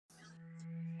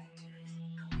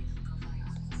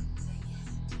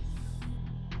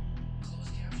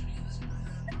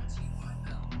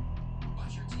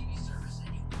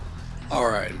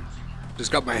Alright,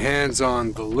 just got my hands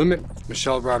on The Limit,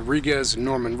 Michelle Rodriguez and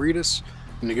Norman Reedus.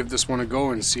 I'm gonna give this one a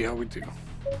go and see how we do.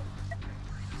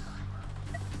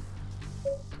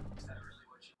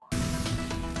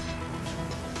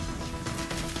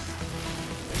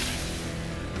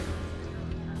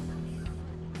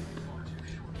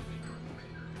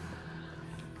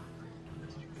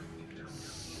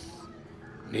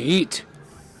 Neat.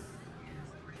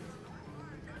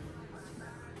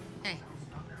 Hey.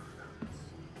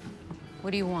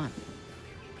 What do you want?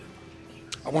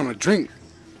 I want a drink.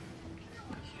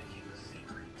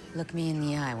 Look me in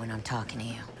the eye when I'm talking to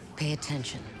you. Pay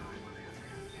attention.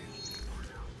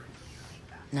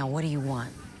 Now, what do you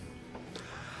want?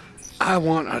 I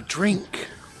want a drink.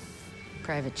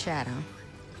 Private chat, huh?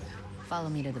 Follow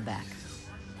me to the back.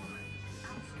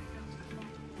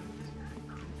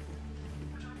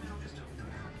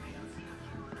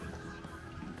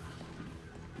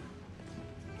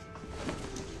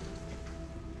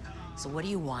 So what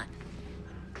do you want?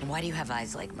 And why do you have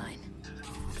eyes like mine?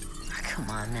 Come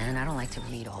on, man. I don't like to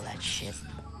read all that shit.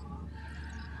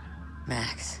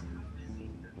 Max.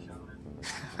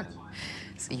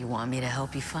 So you want me to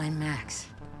help you find Max?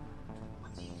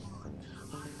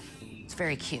 It's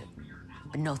very cute,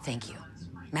 but no thank you.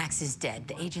 Max is dead.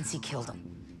 The agency killed him.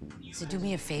 So do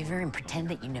me a favor and pretend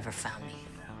that you never found me.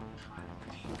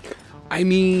 I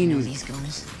mean... You know these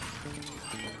guns?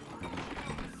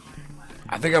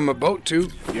 I think I'm about to,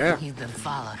 yeah. You've been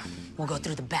followed. We'll go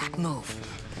through the back. Move.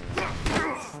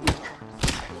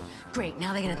 Great,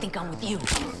 now they're gonna think I'm with you.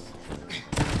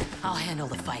 I'll handle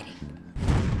the fighting.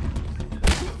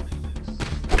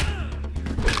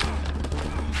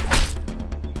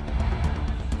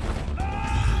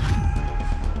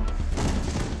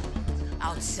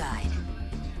 Outside.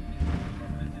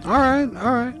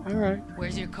 Alright.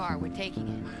 Where's your car? We're taking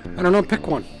it. I don't know, pick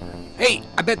one. Hey,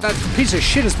 I bet that piece of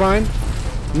shit is mine.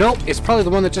 Nope, it's probably the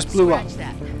one that just blew up. Scratch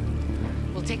that.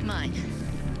 We'll take mine.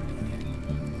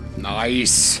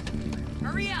 Nice.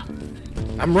 Hurry up!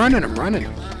 I'm running.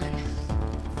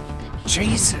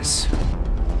 Jesus.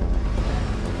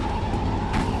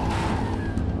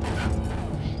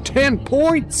 10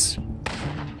 points.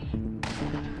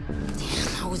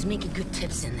 Damn, I was making good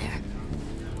tips in there.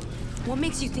 What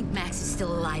makes you think Max is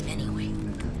still alive anyway?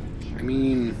 I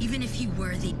mean... Even if he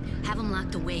were, they'd have him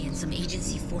locked away in some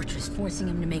agency fortress, forcing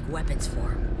him to make weapons for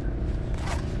him.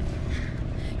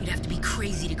 You'd have to be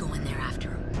crazy to go in there after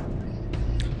him.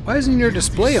 Why isn't your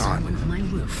display There's on? someone on my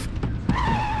roof.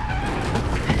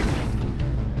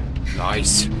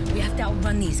 Nice. We have to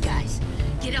outrun these guys.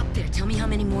 Get up there. Tell me how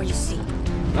many more you see.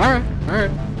 Alright.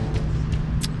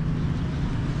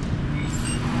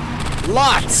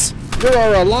 Lots! There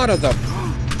are a lot of them.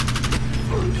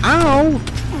 Ow!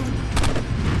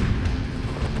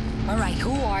 All right,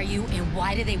 who are you and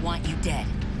why do they want you dead?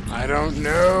 I don't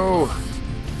know.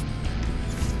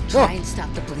 Try and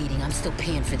stop the bleeding. I'm still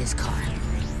paying for this car.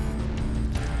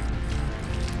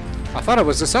 I thought it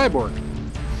was a cyborg.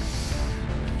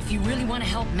 If you really want to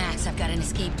help Max, I've got an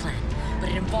escape plan. But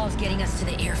it involves getting us to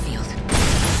the airfield.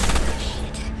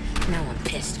 Shit. Now I'm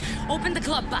pissed. Open the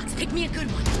glove box. Pick me a good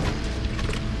one.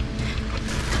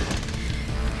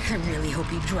 I really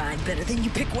hope you drive better than you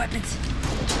pick weapons.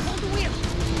 Hold the wheel.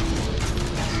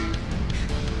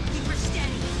 Keep her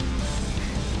steady.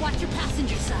 Watch your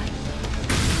passenger side.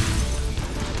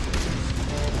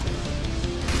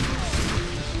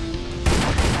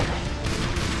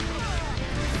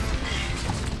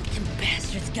 Them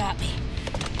bastards got me.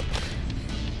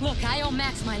 Look, I owe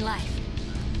Max my life.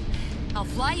 I'll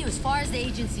fly you as far as the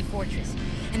agency fortress,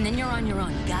 and then you're on your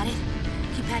own. You got it?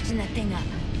 Keep patching that thing up.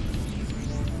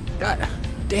 God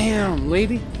damn,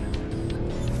 lady.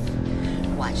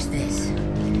 Watch this.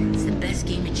 It's the best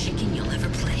game of chicken you'll ever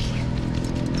play.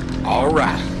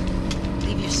 Alright.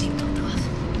 Leave your seatbelt off.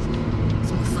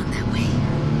 It's more fun that way.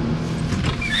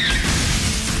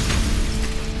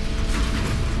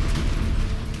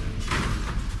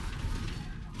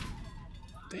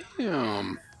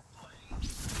 Damn.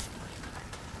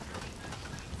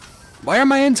 Why are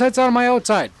my insides on my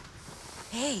outside?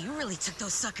 Hey, you really took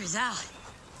those suckers out.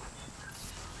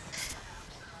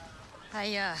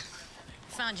 I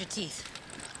found your teeth.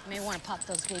 You may want to pop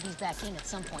those babies back in at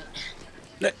some point.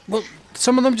 Well,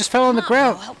 some of them just fell on the Come on,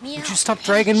 ground. bro, help me Would out. you stop Hey,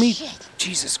 dragging me? shit.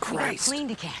 Jesus I got a Christ. plane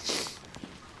to catch.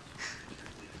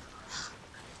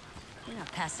 You're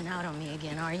not passing out on me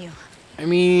again, are you? I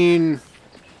mean...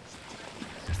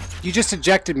 You just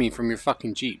ejected me from your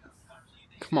fucking Jeep.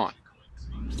 Come on.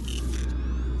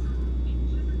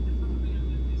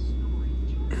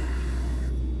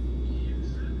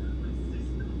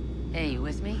 Hey, you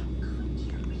with me?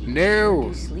 No.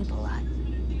 You sleep a lot.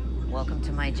 Welcome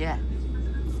to my jet.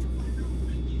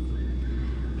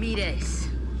 Meet Ace.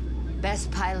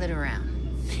 Best pilot around.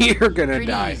 You're gonna Pretty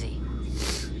die. easy.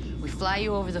 We fly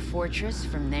you over the fortress.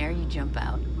 From there, you jump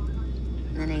out.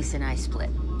 And then Ace and I split.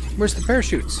 Where's the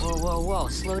parachutes? Whoa, whoa, whoa.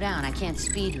 Slow down. I can't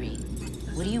speed read.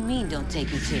 What do you mean, don't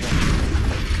take me to them?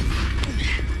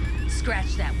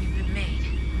 Scratch that. We've been made.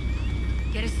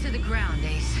 Get us to the ground,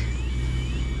 Ace.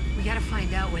 We gotta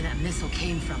find out where that missile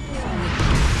came from before we...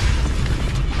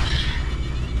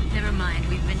 Never mind.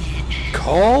 We've been hit.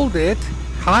 Called it.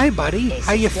 Hi, buddy. Ace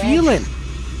How you is dead. feeling?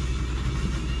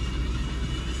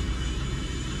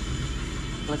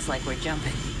 Looks like we're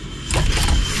jumping.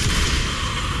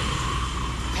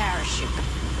 Parachute.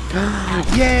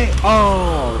 Yay!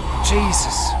 Oh,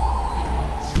 Jesus.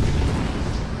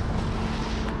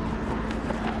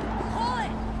 Pull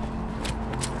it!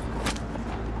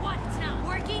 What? It's not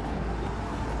working?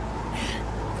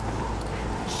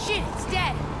 Shit, it's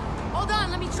dead. Hold on,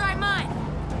 let me try mine.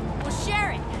 We'll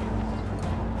share it.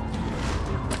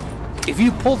 If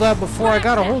you pulled that before I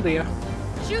got a hold of you.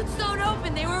 Chutes don't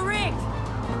open, they were rigged.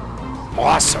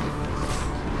 Awesome.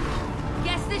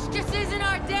 Guess this just isn't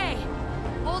our day.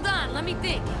 Hold on, let me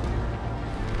think.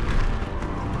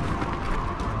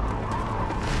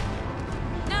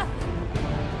 Nothing.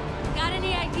 Got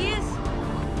any ideas?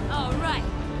 Oh, right.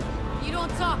 You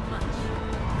don't talk much.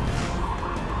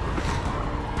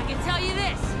 I can tell you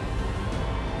this.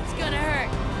 It's gonna hurt.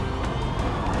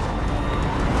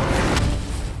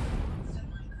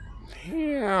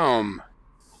 Damn.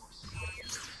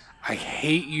 I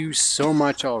hate you so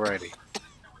much already.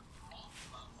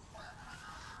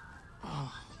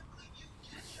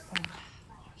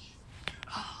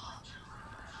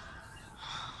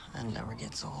 That never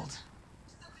gets old.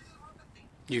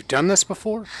 You've done this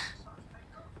before?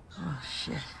 Oh,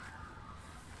 shit.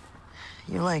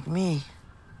 You're like me.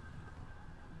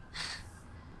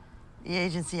 The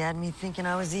agency had me thinking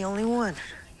I was the only one.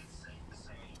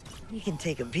 You can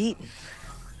take a beating.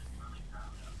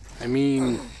 I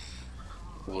mean,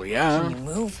 well, yeah. Can you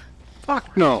move?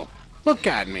 Fuck no. Look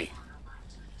at me.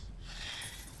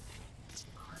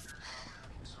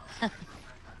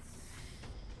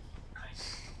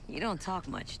 You don't talk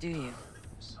much, do you?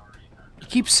 You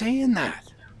keep saying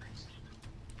that.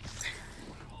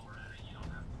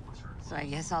 So I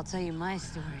guess I'll tell you my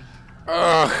story.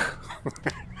 Ugh.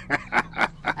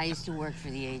 I used to work for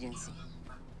the agency.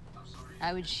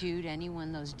 I would shoot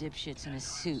anyone those dipshits in a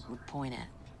suit would point at.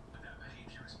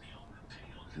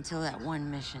 Until that one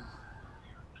mission.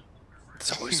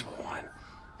 It's always one.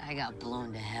 I got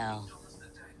blown to hell.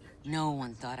 No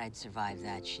one thought I'd survive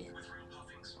that shit.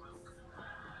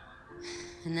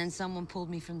 And then someone pulled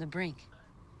me from the brink.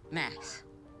 Max.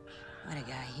 What a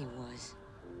guy he was.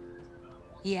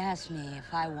 He asked me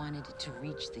if I wanted to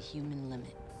reach the human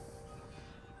limit.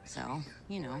 So,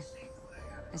 you know,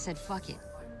 I said, fuck it.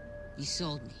 You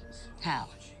sold me. How?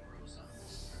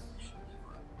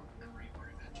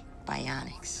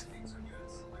 Bionics.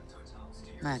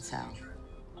 That's how.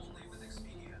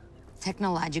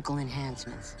 Technological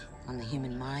enhancements on the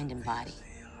human mind and body.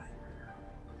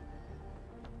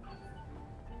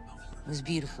 It was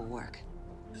beautiful work.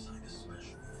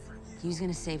 He was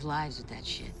gonna save lives with that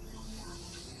shit.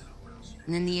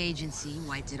 And then the agency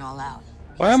wiped it all out.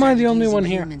 Why am I the Started only using one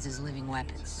here? humans as living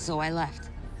weapons, so I left.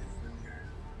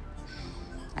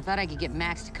 I thought I could get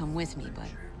Max to come with me, but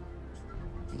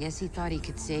I guess he thought he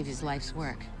could save his life's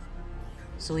work.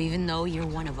 So even though you're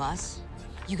one of us,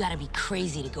 you gotta be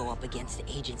crazy to go up against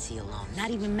the agency alone.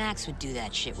 Not even Max would do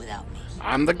that shit without me.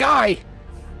 I'm the guy.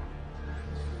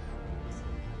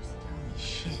 Holy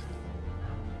shit.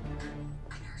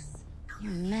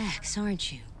 You're Max,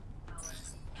 aren't you?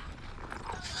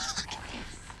 Fuck.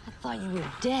 I thought you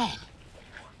were dead.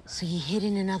 So you hid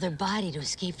in another body to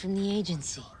escape from the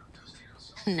agency.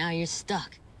 Now you're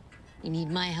stuck. You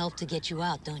need my help to get you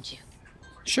out, don't you?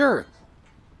 Sure.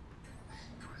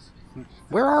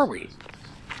 Where are we?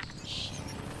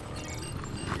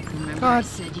 Remember I God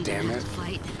said you damn didn't it. have to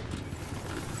fight?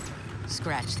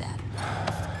 Scratch that.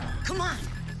 Come on!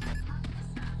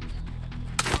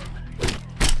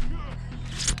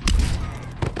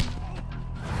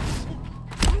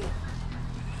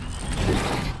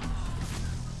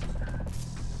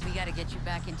 We gotta get you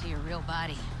back into your real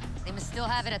body. They must still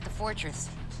have it at the fortress.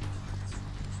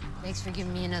 Thanks for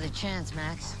giving me another chance,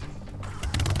 Max.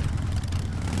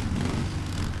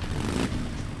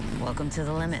 Welcome to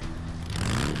the limit.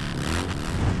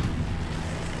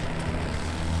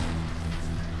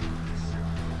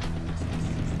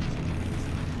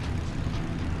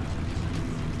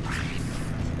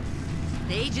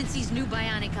 The agency's new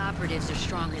bionic operatives are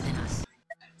stronger than us.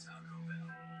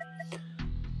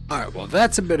 Alright, well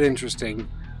that's a bit interesting.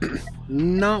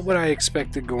 Not what I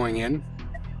expected going in.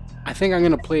 I think I'm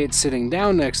going to play it sitting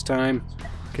down next time,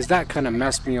 because that kind of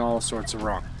messed me all sorts of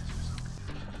wrong.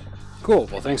 Cool,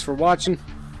 well thanks for watching.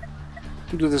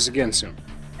 We'll do this again soon.